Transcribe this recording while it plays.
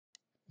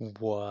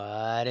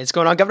What is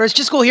going on, Governor? It's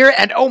Chisgule here,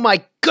 and oh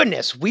my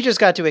goodness, we just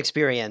got to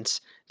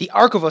experience the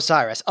Ark of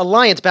Osiris,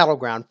 Alliance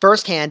Battleground,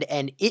 firsthand,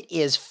 and it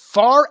is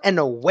far and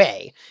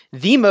away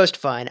the most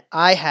fun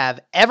I have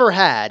ever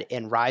had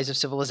in Rise of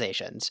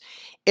Civilizations.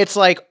 It's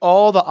like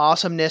all the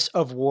awesomeness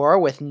of war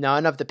with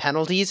none of the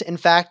penalties. In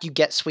fact, you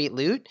get sweet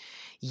loot.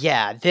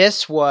 Yeah,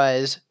 this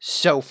was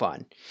so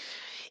fun.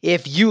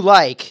 If you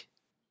like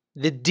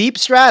the deep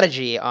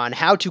strategy on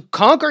how to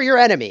conquer your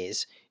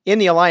enemies in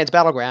the Alliance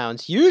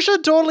Battlegrounds, you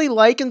should totally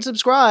like and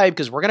subscribe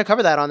because we're going to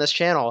cover that on this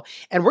channel.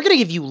 And we're going to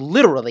give you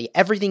literally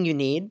everything you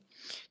need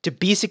to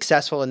be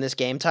successful in this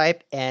game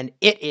type. And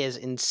it is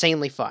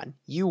insanely fun.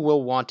 You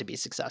will want to be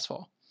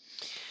successful.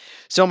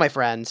 So, my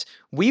friends,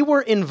 we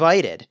were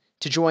invited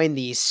to join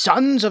the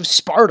Sons of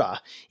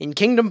Sparta in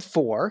Kingdom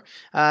 4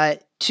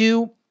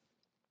 to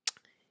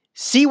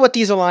see what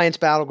these Alliance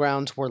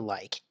Battlegrounds were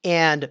like.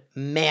 And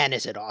man,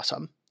 is it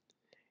awesome.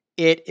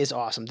 It is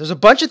awesome. There's a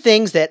bunch of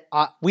things that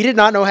we did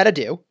not know how to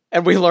do,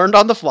 and we learned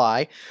on the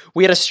fly.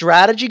 We had a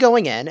strategy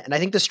going in, and I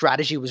think the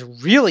strategy was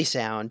really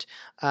sound.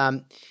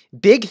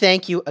 Big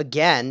thank you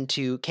again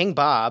to King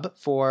Bob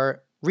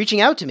for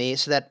reaching out to me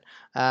so that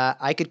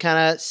I could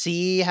kind of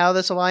see how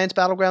this Alliance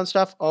Battleground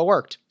stuff all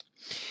worked.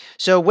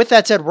 So with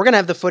that said, we're going to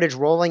have the footage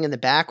rolling in the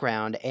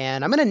background,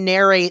 and I'm going to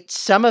narrate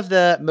some of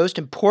the most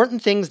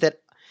important things that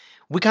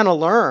we kind of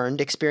learned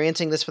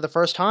experiencing this for the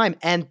first time,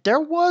 and there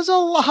was a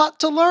lot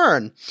to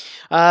learn.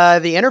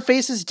 The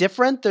interface is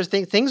different.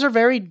 Things are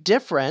very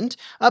different,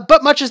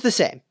 but much is the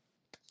same.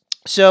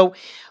 So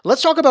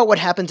let's talk about what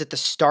happens at the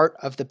start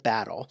of the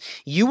battle.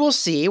 You will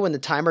see when the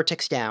timer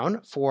ticks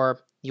down for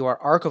your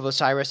Ark of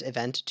Osiris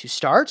event to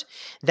start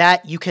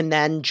that you can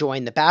then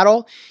join the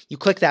battle. You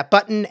click that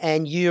button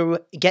and you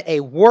get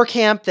a war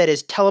camp that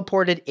is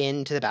teleported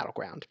into the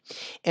battleground.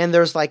 And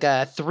there's like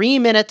a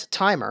 3-minute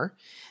timer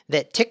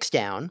that ticks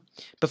down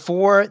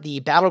before the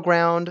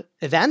battleground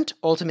event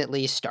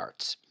ultimately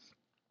starts.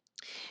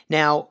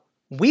 Now,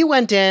 we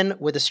went in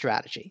with a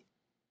strategy,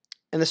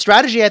 and the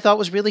strategy I thought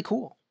was really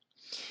cool.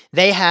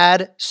 They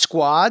had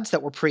squads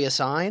that were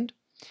pre-assigned,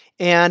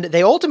 and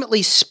they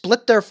ultimately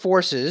split their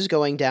forces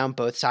going down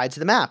both sides of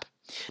the map.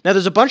 Now,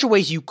 there's a bunch of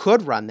ways you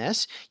could run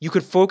this. You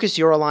could focus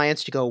your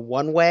alliance to go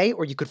one way,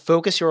 or you could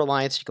focus your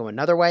alliance to go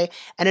another way.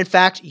 And in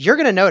fact, you're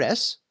going to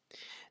notice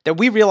that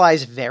we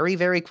realized very,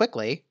 very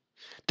quickly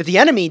that the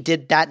enemy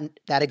did that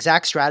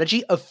exact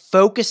strategy of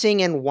focusing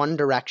in one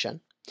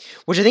direction,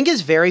 which I think is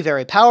very,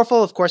 very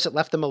powerful. Of course, it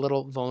left them a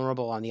little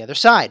vulnerable on the other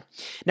side.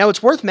 Now,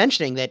 it's worth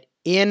mentioning that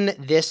in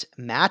this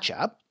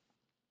matchup,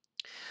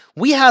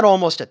 we had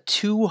almost a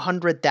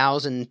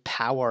 200,000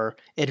 power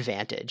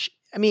advantage.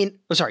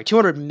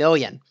 200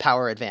 million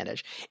power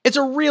advantage. It's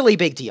a really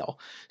big deal.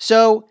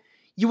 So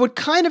you would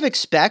kind of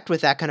expect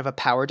with that kind of a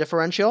power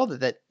differential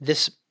that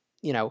this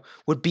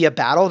would be a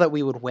battle that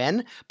we would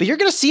win. But you're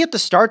going to see at the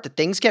start that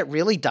things get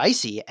really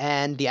dicey,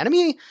 and the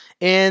enemy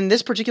in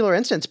this particular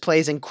instance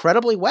plays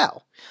incredibly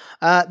well.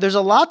 There's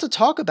a lot to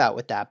talk about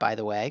with that, by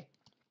the way.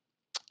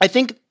 I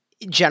think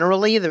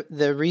generally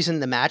the reason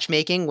the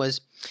matchmaking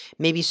was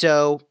maybe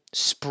so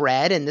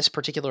spread in this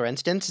particular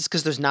instance is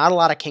because there's not a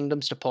lot of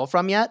kingdoms to pull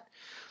from yet.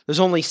 There's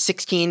only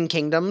 16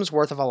 kingdoms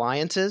worth of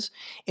alliances.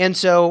 And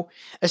so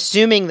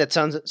assuming that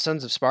Sons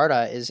of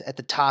Sparta is at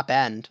the top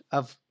end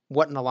of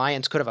what an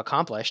alliance could have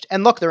accomplished,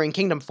 and look, they're in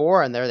Kingdom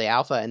 4 and they're the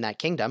alpha in that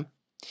kingdom,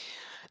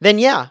 then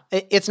yeah,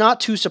 it's not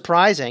too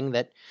surprising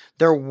that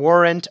there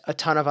weren't a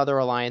ton of other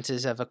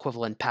alliances of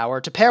equivalent power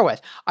to pair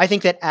with. I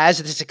think that as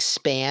this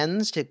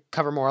expands to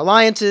cover more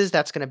alliances,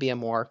 that's going to be a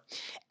more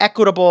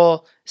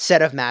equitable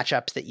set of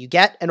matchups that you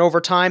get, and over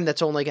time,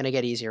 that's only going to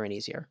get easier and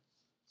easier.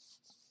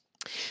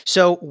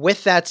 So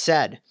with that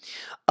said,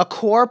 a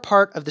core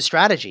part of the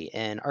strategy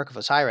in Ark of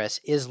Osiris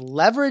is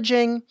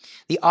leveraging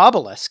the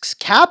obelisks,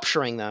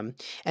 capturing them,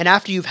 and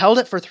after you've held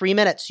it for 3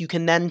 minutes, you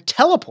can then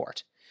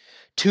teleport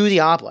to the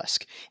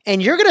obelisk.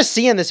 And you're going to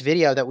see in this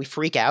video that we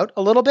freak out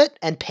a little bit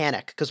and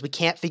panic because we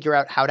can't figure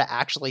out how to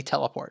actually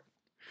teleport.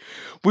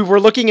 We were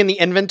looking in the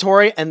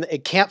inventory and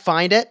it can't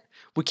find it.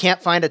 We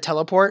can't find a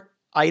teleport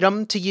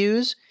item to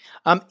use.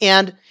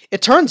 And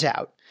it turns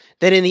out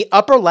that in the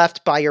upper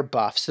left by your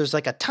buffs, there's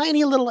like a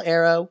tiny little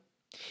arrow,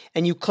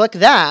 and you click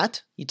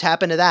that, you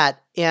tap into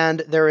that, and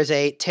there is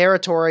a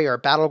territory or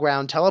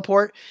battleground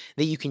teleport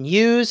that you can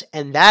use,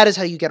 and that is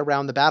how you get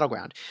around the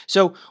battleground.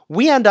 So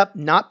we end up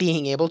not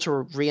being able to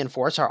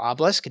reinforce our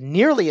obelisk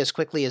nearly as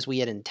quickly as we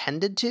had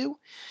intended to,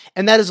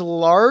 and that is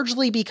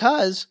largely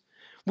because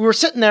we were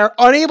sitting there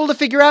unable to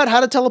figure out how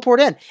to teleport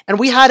in, and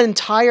we had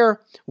entire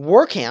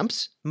war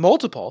camps,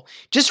 multiple,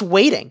 just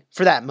waiting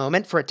for that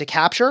moment for it to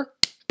capture,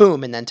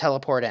 boom, and then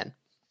teleport in.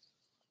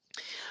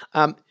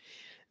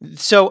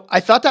 So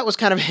I thought that was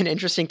kind of an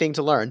interesting thing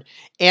to learn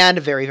and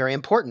very, very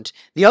important.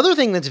 The other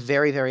thing that's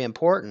very, very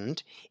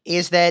important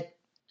is that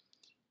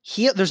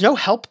there's no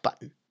help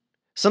button.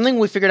 Something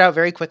we figured out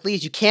very quickly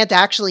is you can't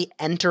actually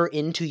enter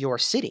into your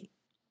city.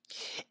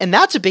 And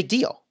that's a big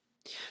deal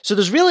So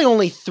there's really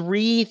only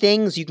 3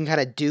 things you can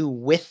kind of do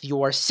with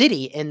your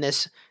city in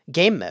this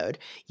game mode.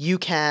 You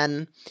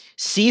can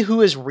see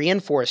who has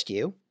reinforced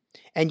you,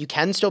 and you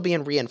can still be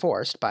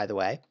reinforced, by the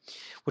way,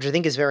 which I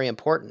think is very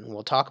important.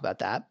 We'll talk about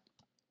that.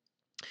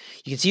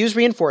 You can see who's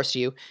reinforced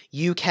you.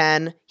 You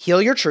can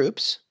heal your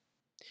troops,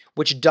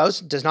 which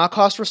does not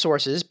cost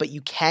resources, but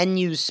you can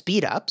use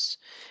speed ups.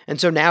 And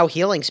so now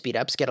healing speed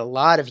ups get a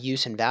lot of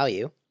use and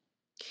value.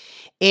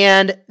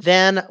 And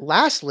then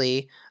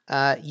lastly,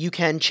 you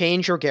can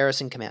change your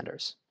garrison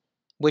commanders,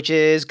 which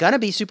is going to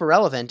be super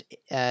relevant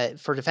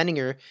for defending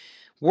your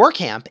war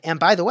camp. And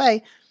by the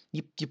way,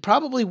 you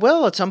probably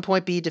will at some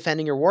point be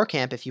defending your war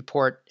camp if you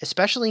port,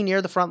 especially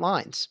near the front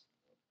lines.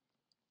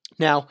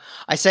 Now,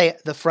 I say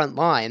the front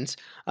lines.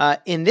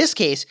 In this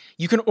case,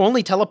 you can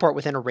only teleport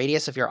within a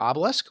radius of your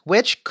obelisk,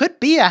 which could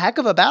be a heck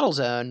of a battle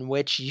zone,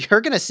 which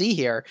you're going to see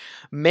here.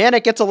 Man,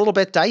 it gets a little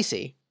bit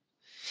dicey.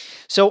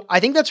 So I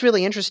think that's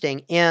really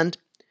interesting. And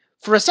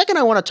for a second,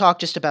 I want to talk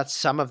just about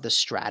some of the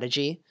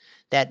strategy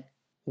that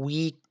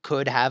we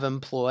could have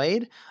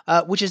employed,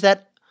 which is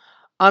that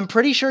I'm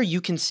pretty sure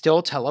you can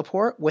still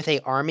teleport with an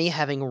army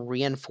having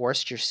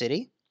reinforced your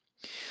city.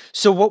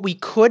 So what we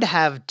could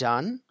have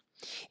done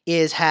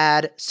is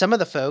had some of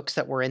the folks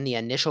that were in the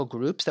initial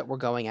groups that were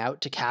going out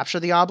to capture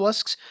the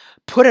obelisks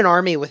put an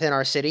army within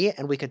our city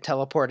and we could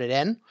teleport it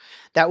in.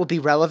 That would be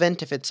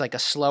relevant if it's like a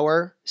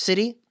slower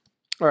city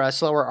or a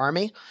slower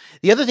army.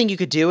 The other thing you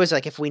could do is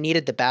like if we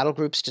needed the battle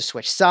groups to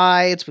switch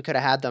sides, we could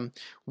have had them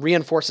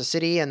reinforce a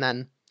city and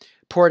then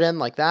pour it in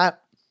like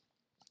that.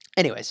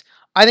 Anyways,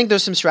 I think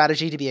there's some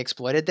strategy to be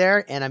exploited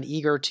there, and I'm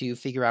eager to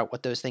figure out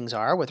what those things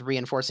are with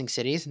reinforcing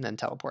cities and then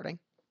teleporting.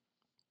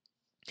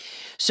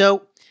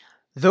 So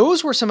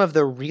those were some of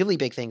the really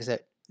big things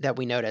that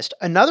we noticed.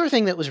 Another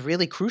thing that was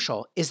really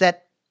crucial is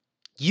that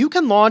you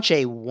can launch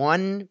a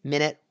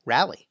 1-minute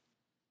rally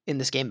in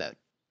this game mode.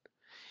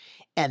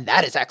 And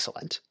that is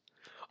excellent.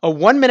 A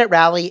 1-minute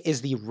rally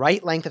is the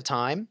right length of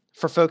time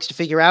for folks to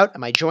figure out,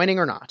 am I joining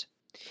or not?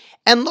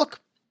 And look,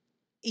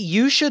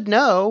 you should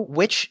know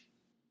which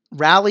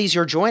rallies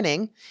you're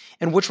joining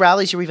and which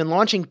rallies you're even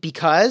launching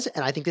because,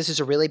 and I think this is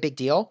a really big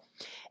deal,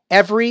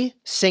 every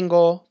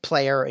single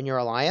player in your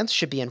alliance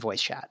should be in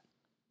voice chat.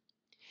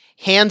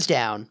 Hands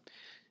down,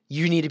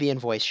 you need to be in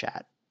voice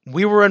chat.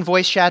 We were in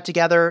voice chat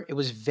together. It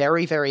was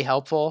very, very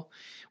helpful.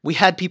 We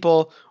had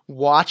people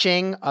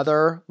watching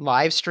other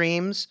live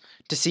streams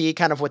to see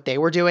kind of what they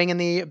were doing in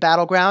the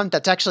battleground.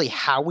 That's actually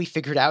how we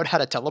figured out how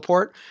to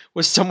teleport,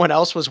 was someone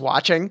else was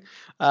watching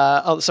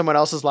someone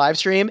else's live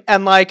stream.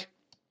 And like,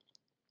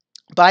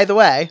 by the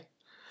way,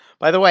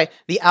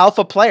 the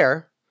alpha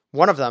player,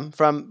 one of them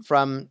from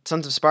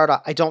Sons of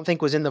Sparta, I don't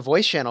think was in the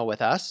voice channel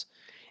with us.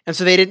 And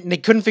so they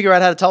couldn't figure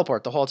out how to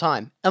teleport the whole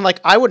time. And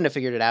like, I wouldn't have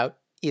figured it out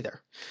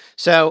either.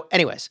 So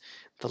anyways,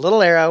 the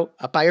little arrow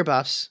up by your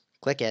buffs,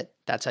 click it.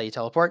 That's how you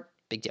teleport.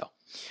 Big deal.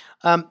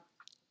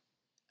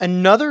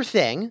 Another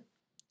thing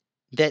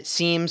that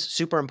seems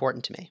super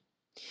important to me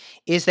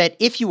is that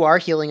if you are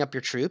healing up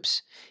your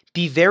troops,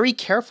 be very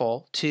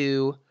careful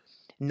to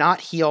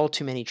not heal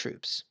too many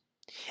troops.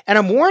 And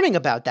I'm warning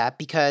about that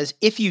because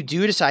if you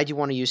do decide you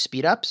want to use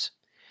speed ups,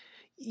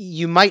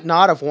 you might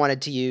not have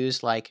wanted to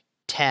use like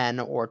 10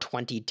 or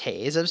 20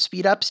 days of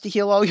speed ups to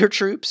heal all your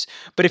troops.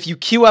 But if you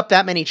queue up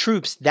that many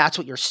troops, that's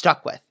what you're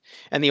stuck with.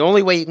 And the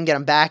only way you can get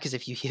them back is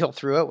if you heal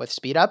through it with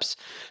speed ups.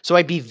 So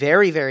I'd be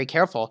very, very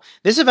careful.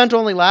 This event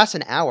only lasts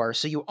an hour,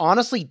 so you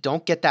honestly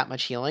don't get that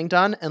much healing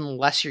done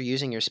unless you're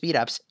using your speed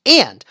ups.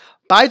 And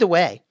by the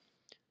way,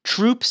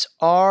 troops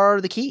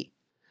are the key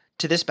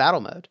to this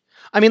battle mode.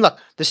 I mean, look,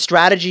 the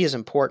strategy is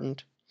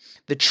important.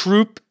 The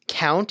troop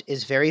count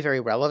is very, very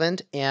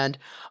relevant. And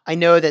I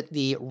know that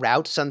the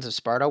route Sons of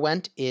Sparta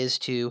went is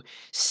to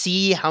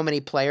see how many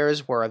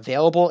players were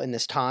available in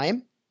this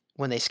time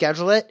when they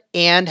schedule it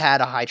and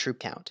had a high troop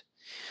count.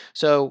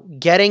 So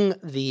getting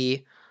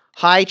the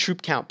high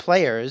troop count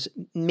players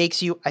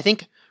makes you, I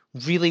think,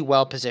 really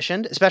well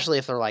positioned, especially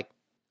if they're like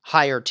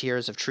higher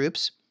tiers of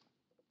troops.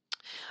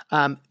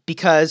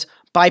 Because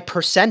by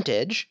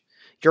percentage,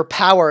 your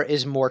power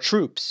is more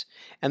troops,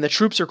 and the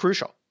troops are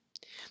crucial.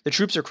 The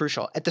troops are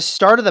crucial. At the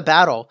start of the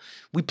battle,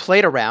 we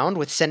played around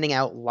with sending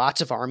out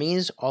lots of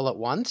armies all at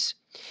once.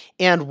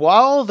 And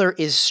while there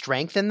is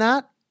strength in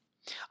that,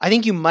 I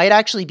think you might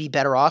actually be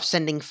better off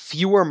sending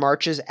fewer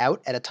marches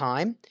out at a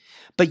time,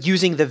 but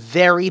using the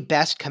very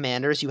best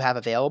commanders you have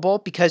available,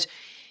 because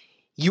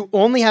you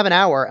only have an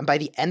hour, and by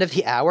the end of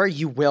the hour,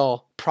 you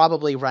will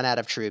probably run out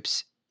of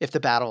troops if the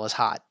battle is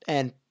hot.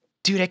 And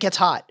dude, it gets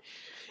hot.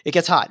 It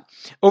gets hot.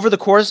 Over the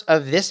course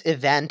of this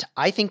event,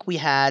 I think we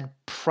had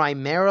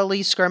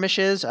primarily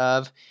skirmishes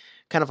of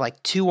kind of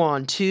like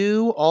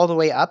 2-on-2 all the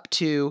way up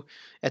to,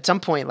 at some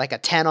point, like a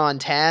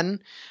 10-on-10.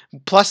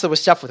 Plus, there was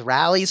stuff with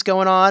rallies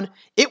going on.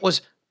 It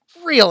was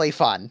really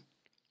fun.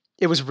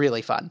 It was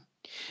really fun.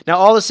 Now,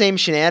 all the same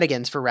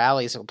shenanigans for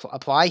rallies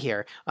apply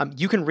here.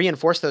 You can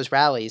reinforce those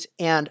rallies.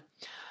 And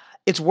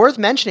it's worth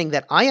mentioning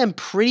that I am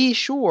pretty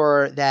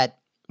sure that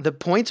the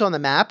points on the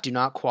map do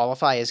not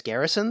qualify as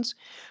garrisons.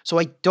 So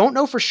I don't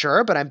know for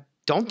sure, but I'm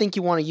don't think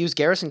you want to use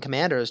garrison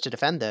commanders to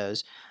defend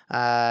those.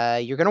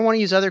 You're going to want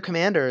to use other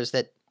commanders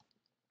that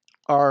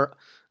are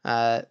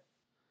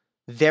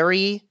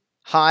very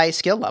high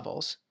skill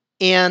levels.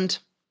 And,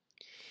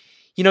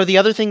 you know, the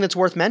other thing that's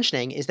worth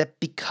mentioning is that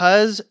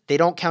because they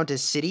don't count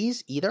as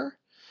cities either,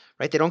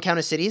 right? They don't count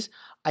as cities.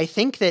 I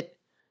think that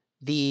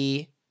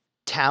the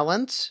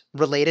talents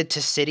related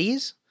to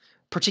cities,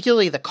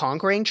 particularly the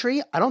conquering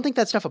tree, I don't think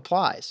that stuff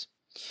applies.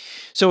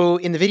 So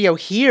in the video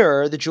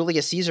here, the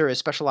Julius Caesar is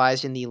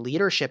specialized in the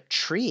leadership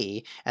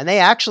tree, and they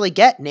actually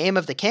get Name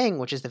of the King,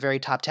 which is the very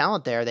top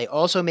talent there. They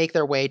also make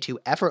their way to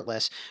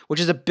Effortless, which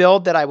is a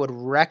build that I would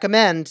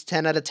recommend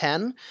 10 out of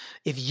 10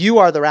 if you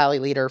are the rally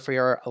leader for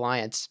your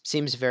alliance.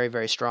 Seems very,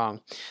 very strong.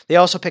 They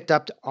also picked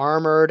up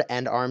Armored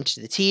and Armed to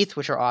the Teeth,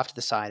 which are off to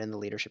the side in the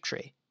leadership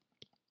tree.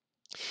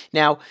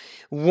 Now,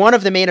 one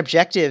of the main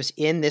objectives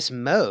in this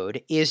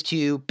mode is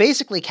to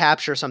basically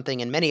capture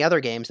something in many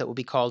other games that will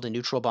be called a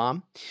neutral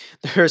bomb.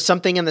 There's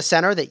something in the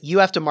center that you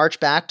have to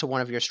march back to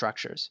one of your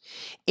structures.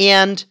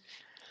 And,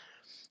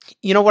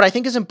 you know, what I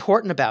think is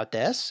important about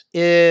this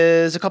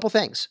is a couple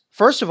things.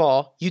 First of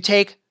all, you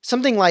take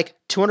something like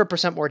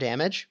 200% more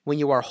damage when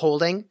you are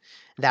holding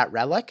that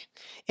relic,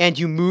 and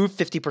you move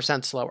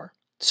 50% slower.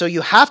 So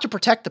you have to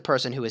protect the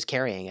person who is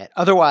carrying it.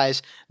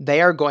 Otherwise, they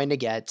are going to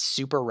get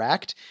super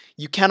wrecked.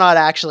 You cannot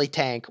actually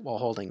tank while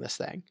holding this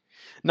thing.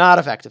 Not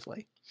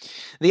effectively.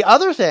 The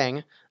other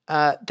thing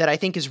that I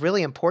think is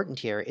really important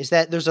here is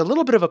that there's a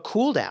little bit of a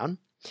cooldown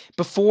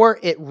before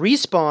it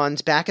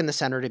respawns back in the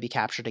center to be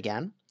captured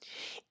again.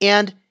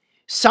 And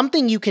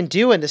something you can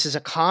do, and this is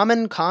a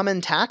common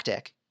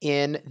tactic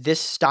in this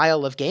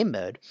style of game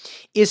mode,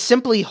 is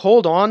simply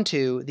hold on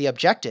to the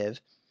objective,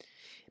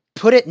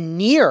 put it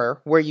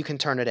near where you can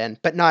turn it in,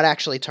 but not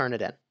actually turn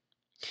it in.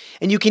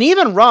 And you can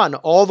even run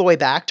all the way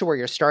back to where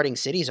your starting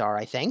cities are,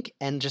 I think,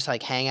 and just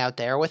like hang out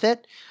there with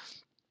it.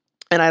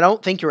 And I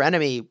don't think your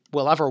enemy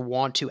will ever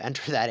want to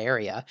enter that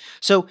area.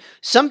 So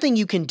something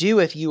you can do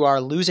if you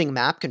are losing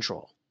map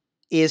control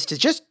is to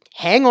just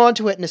hang on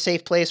to it in a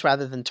safe place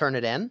rather than turn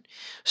it in,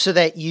 so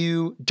that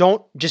you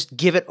don't just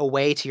give it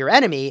away to your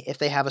enemy if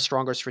they have a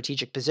stronger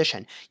strategic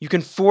position. You can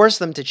force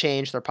them to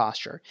change their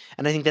posture,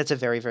 and I think that's a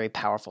very, very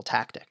powerful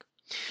tactic.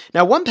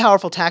 Now, one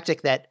powerful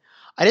tactic that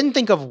I didn't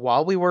think of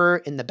while we were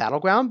in the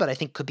battleground, but I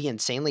think could be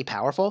insanely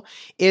powerful,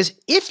 is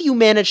if you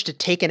manage to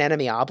take an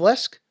enemy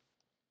obelisk,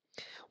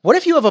 what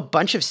if you have a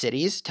bunch of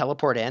cities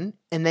teleport in,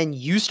 and then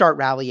you start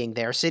rallying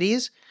their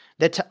cities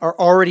that are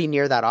already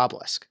near that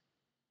obelisk?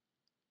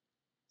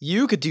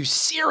 You could do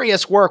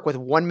serious work with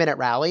 1-minute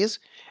rallies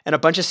and a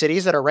bunch of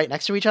cities that are right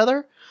next to each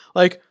other.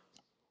 Like,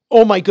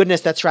 oh my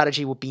goodness, that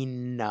strategy would be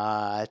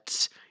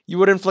nuts. You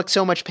would inflict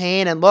so much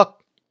pain. And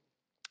look,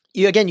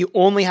 you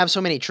only have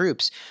so many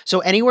troops. So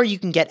anywhere you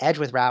can get edge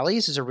with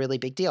rallies is a really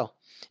big deal.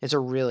 It's a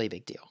really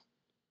big deal.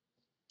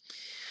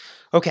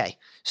 Okay,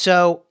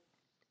 so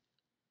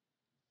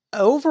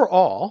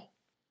overall,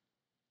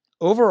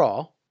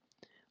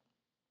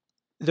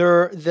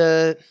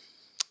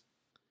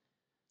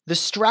 the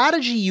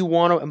strategy you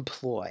want to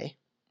employ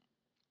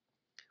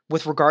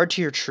with regard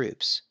to your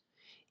troops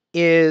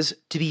is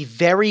to be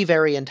very,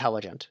 very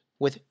intelligent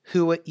with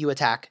who you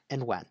attack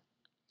and when.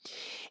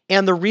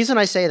 And the reason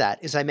I say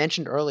that is I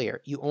mentioned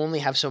earlier, you only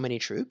have so many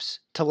troops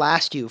to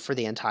last you for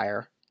the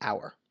entire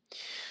hour.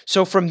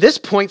 So from this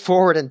point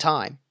forward in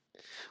time,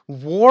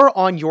 war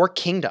on your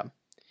kingdom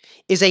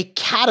is a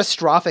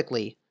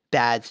catastrophically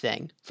bad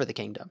thing for the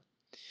kingdom,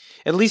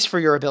 at least for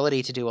your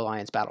ability to do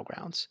Alliance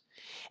Battlegrounds.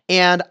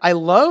 And I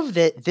love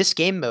that this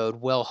game mode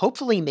will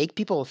hopefully make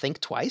people think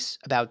twice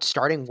about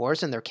starting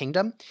wars in their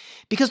kingdom.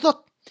 Because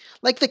look,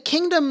 like the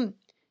kingdom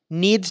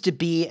needs to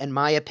be, in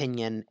my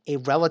opinion, a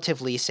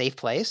relatively safe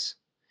place.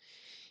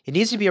 It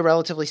needs to be a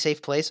relatively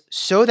safe place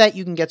so that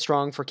you can get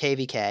strong for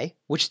KVK,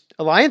 which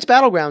Alliance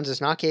Battlegrounds is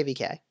not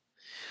KVK,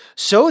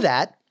 so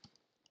that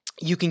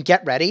you can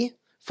get ready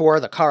for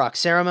the Karok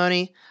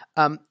ceremony,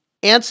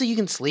 and so you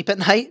can sleep at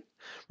night.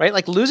 Right?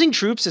 Like losing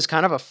troops is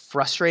kind of a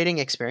frustrating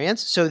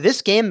experience. So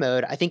this game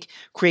mode, I think,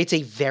 creates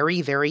a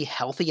very, very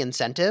healthy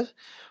incentive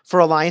for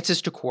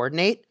alliances to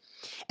coordinate.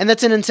 And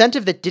that's an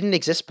incentive that didn't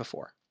exist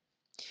before.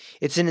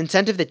 It's an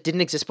incentive that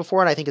didn't exist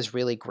before, and I think is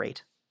really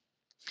great.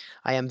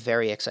 I am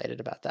very excited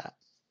about that.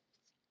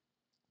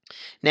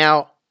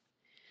 Now,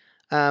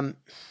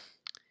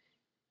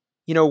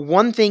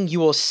 one thing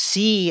you will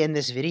see in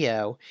this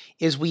video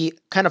is we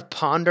kind of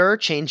ponder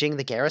changing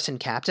the garrison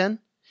captain,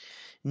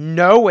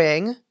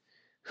 knowing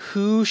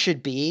who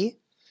should be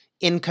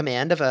in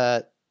command of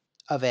a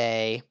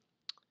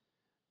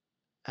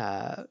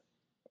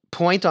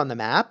point on the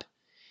map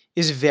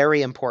is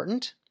very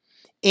important.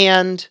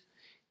 And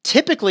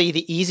typically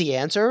the easy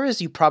answer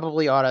is you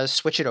probably ought to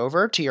switch it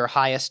over to your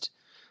highest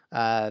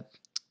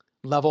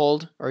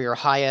leveled or your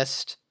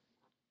highest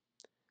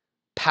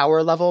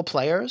power level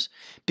players,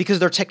 because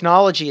their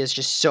technology is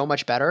just so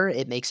much better.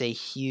 It makes a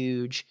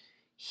huge,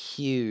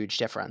 huge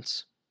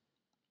difference.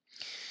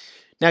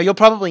 Now, you'll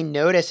probably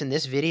notice in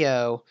this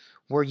video,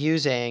 we're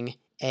using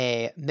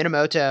a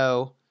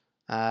Minamoto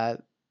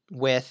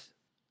with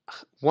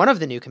one of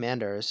the new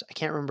commanders, I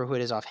can't remember who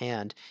it is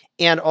offhand,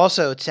 and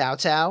also Cao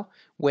Cao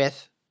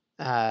with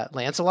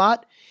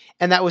Lancelot.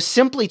 And that was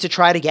simply to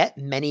try to get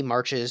many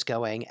marches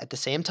going at the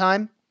same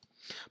time.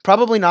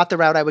 Probably not the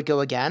route I would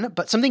go again,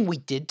 but something we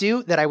did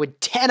do that I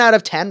would 10 out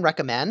of 10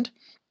 recommend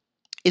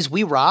is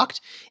we rocked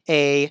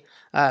a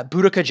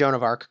Boudica Joan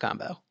of Arc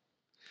combo.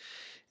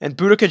 And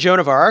Boudica Joan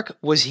of Arc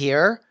was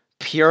here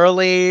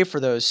purely for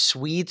those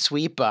sweet,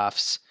 sweet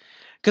buffs.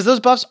 Because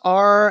those buffs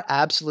are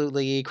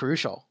absolutely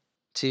crucial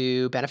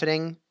to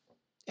benefiting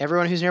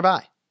everyone who's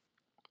nearby.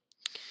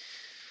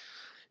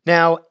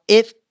 Now,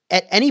 if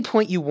at any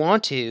point you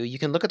want to, you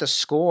can look at the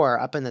score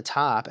up in the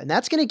top, and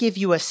that's going to give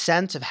you a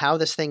sense of how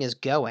this thing is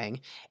going.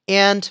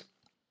 And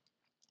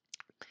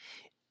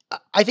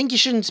I think you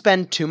shouldn't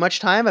spend too much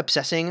time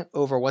obsessing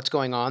over what's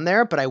going on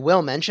there, but I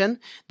will mention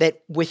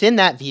that within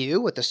that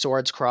view, with the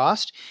swords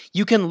crossed,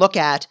 you can look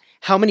at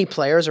how many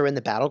players are in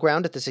the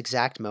battleground at this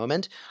exact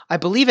moment. I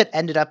believe it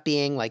ended up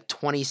being like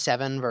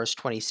 27 versus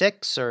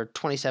 26 or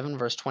 27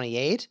 versus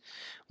 28,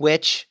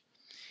 which,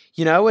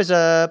 you know, is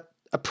a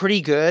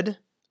pretty good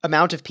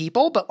amount of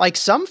people, but like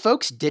some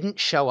folks didn't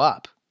show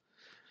up.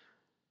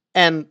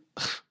 And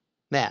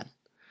man,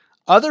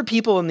 other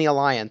people in the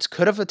Alliance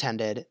could have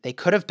attended, they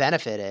could have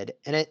benefited,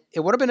 and it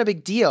would have been a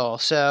big deal.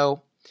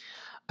 So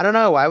I don't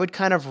know, I would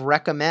kind of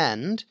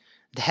recommend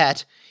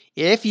that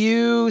if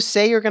you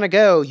say you're going to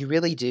go, you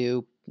really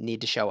do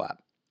need to show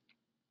up.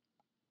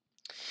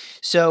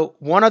 So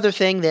one other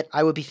thing that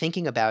I would be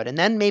thinking about, and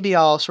then maybe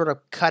I'll sort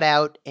of cut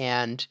out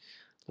and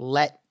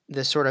let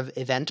this sort of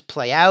event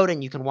play out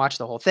and you can watch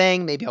the whole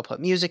thing, maybe I'll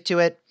put music to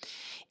it,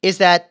 is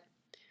that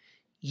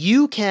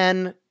you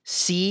can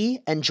see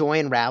and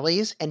join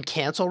rallies and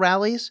cancel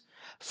rallies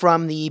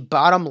from the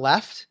bottom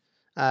left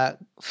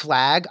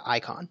flag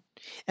icon.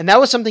 And that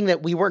was something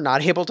that we were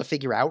not able to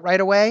figure out right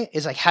away,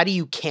 is like, how do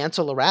you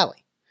cancel a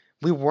rally?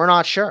 We were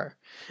not sure.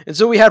 And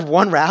so we had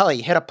one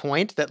rally hit a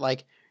point that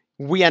like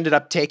we ended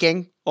up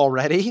taking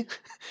already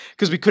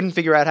because we couldn't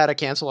figure out how to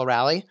cancel a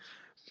rally.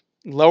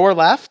 Lower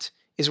left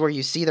is where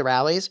you see the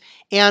rallies,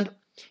 and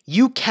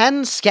you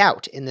can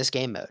scout in this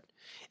game mode.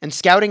 And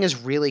scouting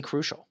is really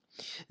crucial.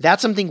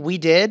 That's something we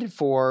did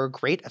for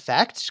great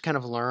effect, to kind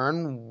of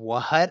learn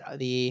what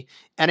the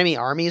enemy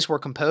armies were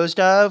composed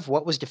of,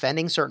 what was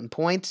defending certain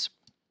points.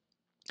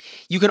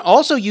 You can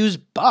also use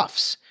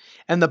buffs,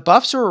 and the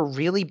buffs are a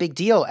really big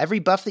deal. Every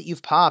buff that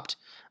you've popped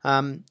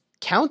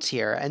counts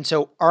here, and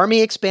so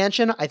army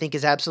expansion, I think,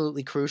 is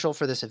absolutely crucial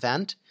for this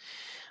event.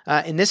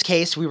 In this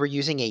case, we were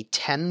using a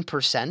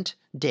 10%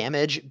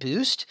 damage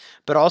boost,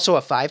 but also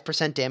a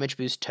 5% damage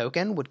boost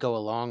token would go a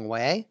long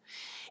way.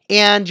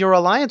 And your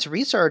Alliance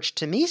research,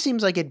 to me,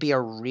 seems like it'd be a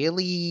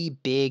really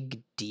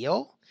big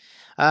deal.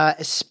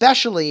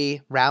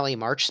 Especially rally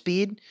march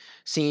speed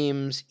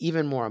seems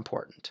even more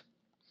important.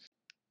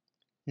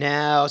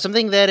 Now,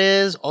 something that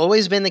has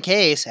always been the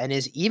case, and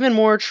is even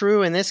more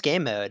true in this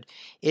game mode,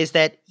 is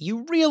that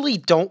you really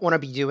don't want to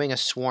be doing a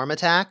swarm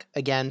attack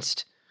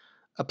against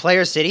a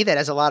player city that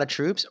has a lot of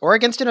troops, or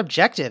against an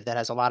objective that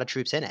has a lot of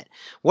troops in it.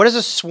 What is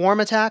a swarm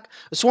attack?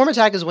 A swarm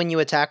attack is when you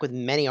attack with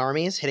many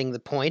armies hitting the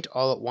point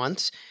all at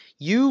once.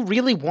 You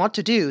really want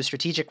to do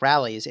strategic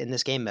rallies in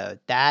this game mode.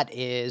 That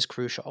is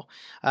crucial.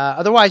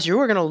 Otherwise, you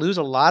are going to lose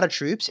a lot of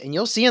troops, and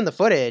you'll see in the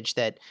footage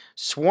that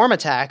swarm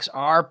attacks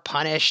are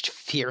punished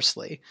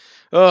fiercely.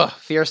 Ugh,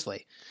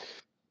 fiercely.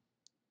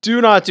 Do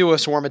not do a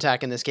swarm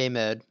attack in this game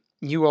mode.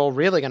 You are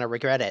really going to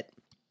regret it.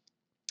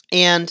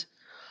 And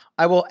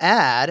I will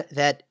add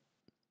that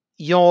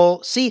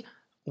you'll see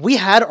we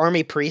had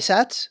army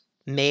presets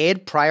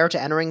made prior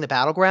to entering the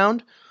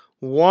battleground.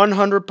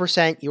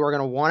 100% you are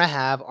going to want to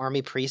have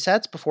army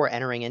presets before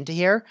entering into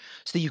here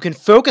so that you can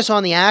focus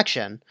on the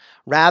action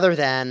rather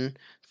than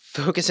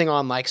focusing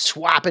on like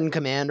swapping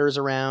commanders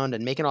around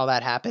and making all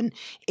that happen.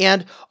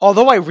 And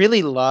although I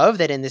really love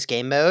that in this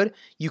game mode,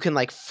 you can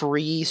like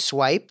free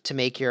swipe to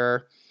make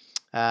your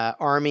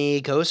army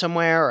go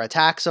somewhere or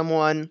attack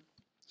someone.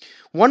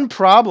 One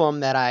problem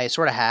that I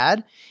sort of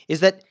had is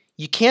that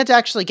you can't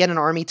actually get an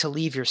army to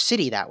leave your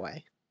city that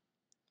way.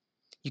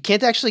 You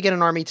can't actually get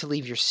an army to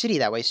leave your city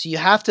that way. So you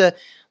have to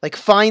like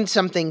find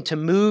something to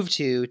move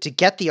to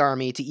get the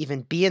army to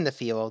even be in the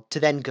field to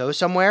then go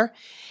somewhere.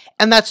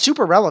 And that's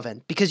super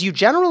relevant because you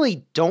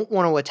generally don't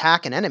want to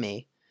attack an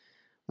enemy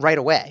right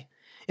away.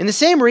 In the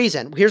same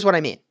reason, here's what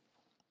I mean.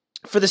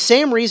 For the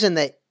same reason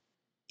that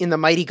in the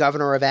Mighty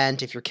Governor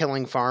event, if you're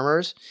killing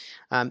farmers,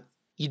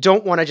 you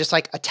don't want to just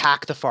like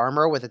attack the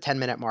farmer with a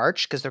 10-minute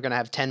march because they're going to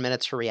have 10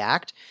 minutes to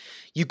react.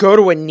 You go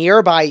to a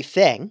nearby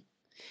thing,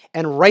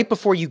 and right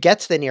before you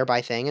get to the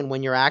nearby thing, and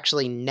when you're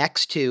actually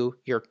next to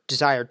your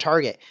desired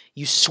target,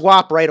 you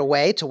swap right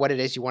away to what it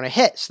is you want to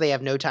hit, so they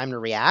have no time to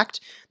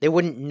react. They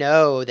wouldn't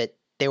know that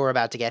they were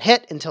about to get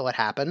hit until it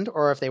happened,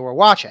 or if they were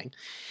watching.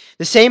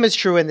 The same is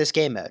true in this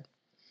game mode.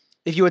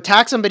 If you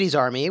attack somebody's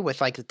army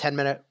with like a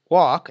 10-minute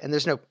walk, and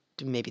there's no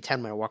maybe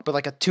 10-minute walk, but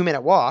like a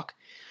 2-minute walk,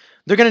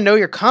 they're going to know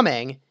you're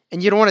coming,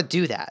 and you don't want to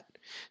do that.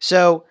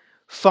 So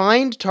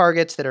find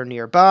targets that are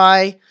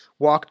nearby,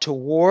 walk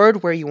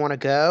toward where you want to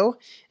go,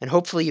 and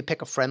hopefully you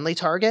pick a friendly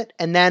target,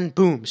 and then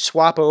boom,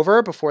 swap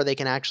over before they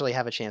can actually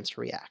have a chance to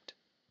react.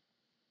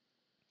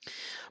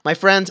 My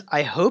friends,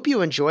 I hope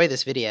you enjoy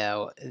this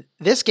video.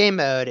 This game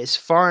mode is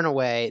far and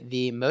away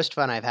the most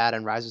fun I've had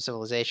in Rise of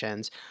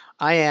Civilizations.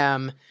 I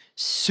am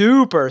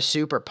super,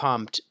 super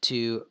pumped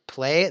to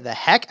play the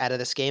heck out of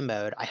this game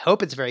mode. I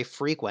hope it's very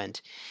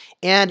frequent.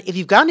 And if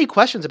you've got any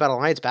questions about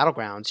Alliance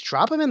Battlegrounds,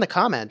 drop them in the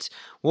comments.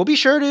 We'll be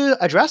sure to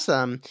address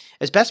them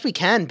as best we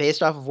can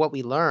based off of what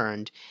we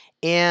learned.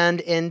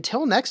 And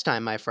until next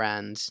time, my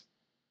friends,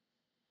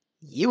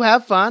 you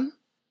have fun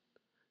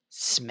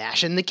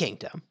smashing the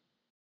kingdom.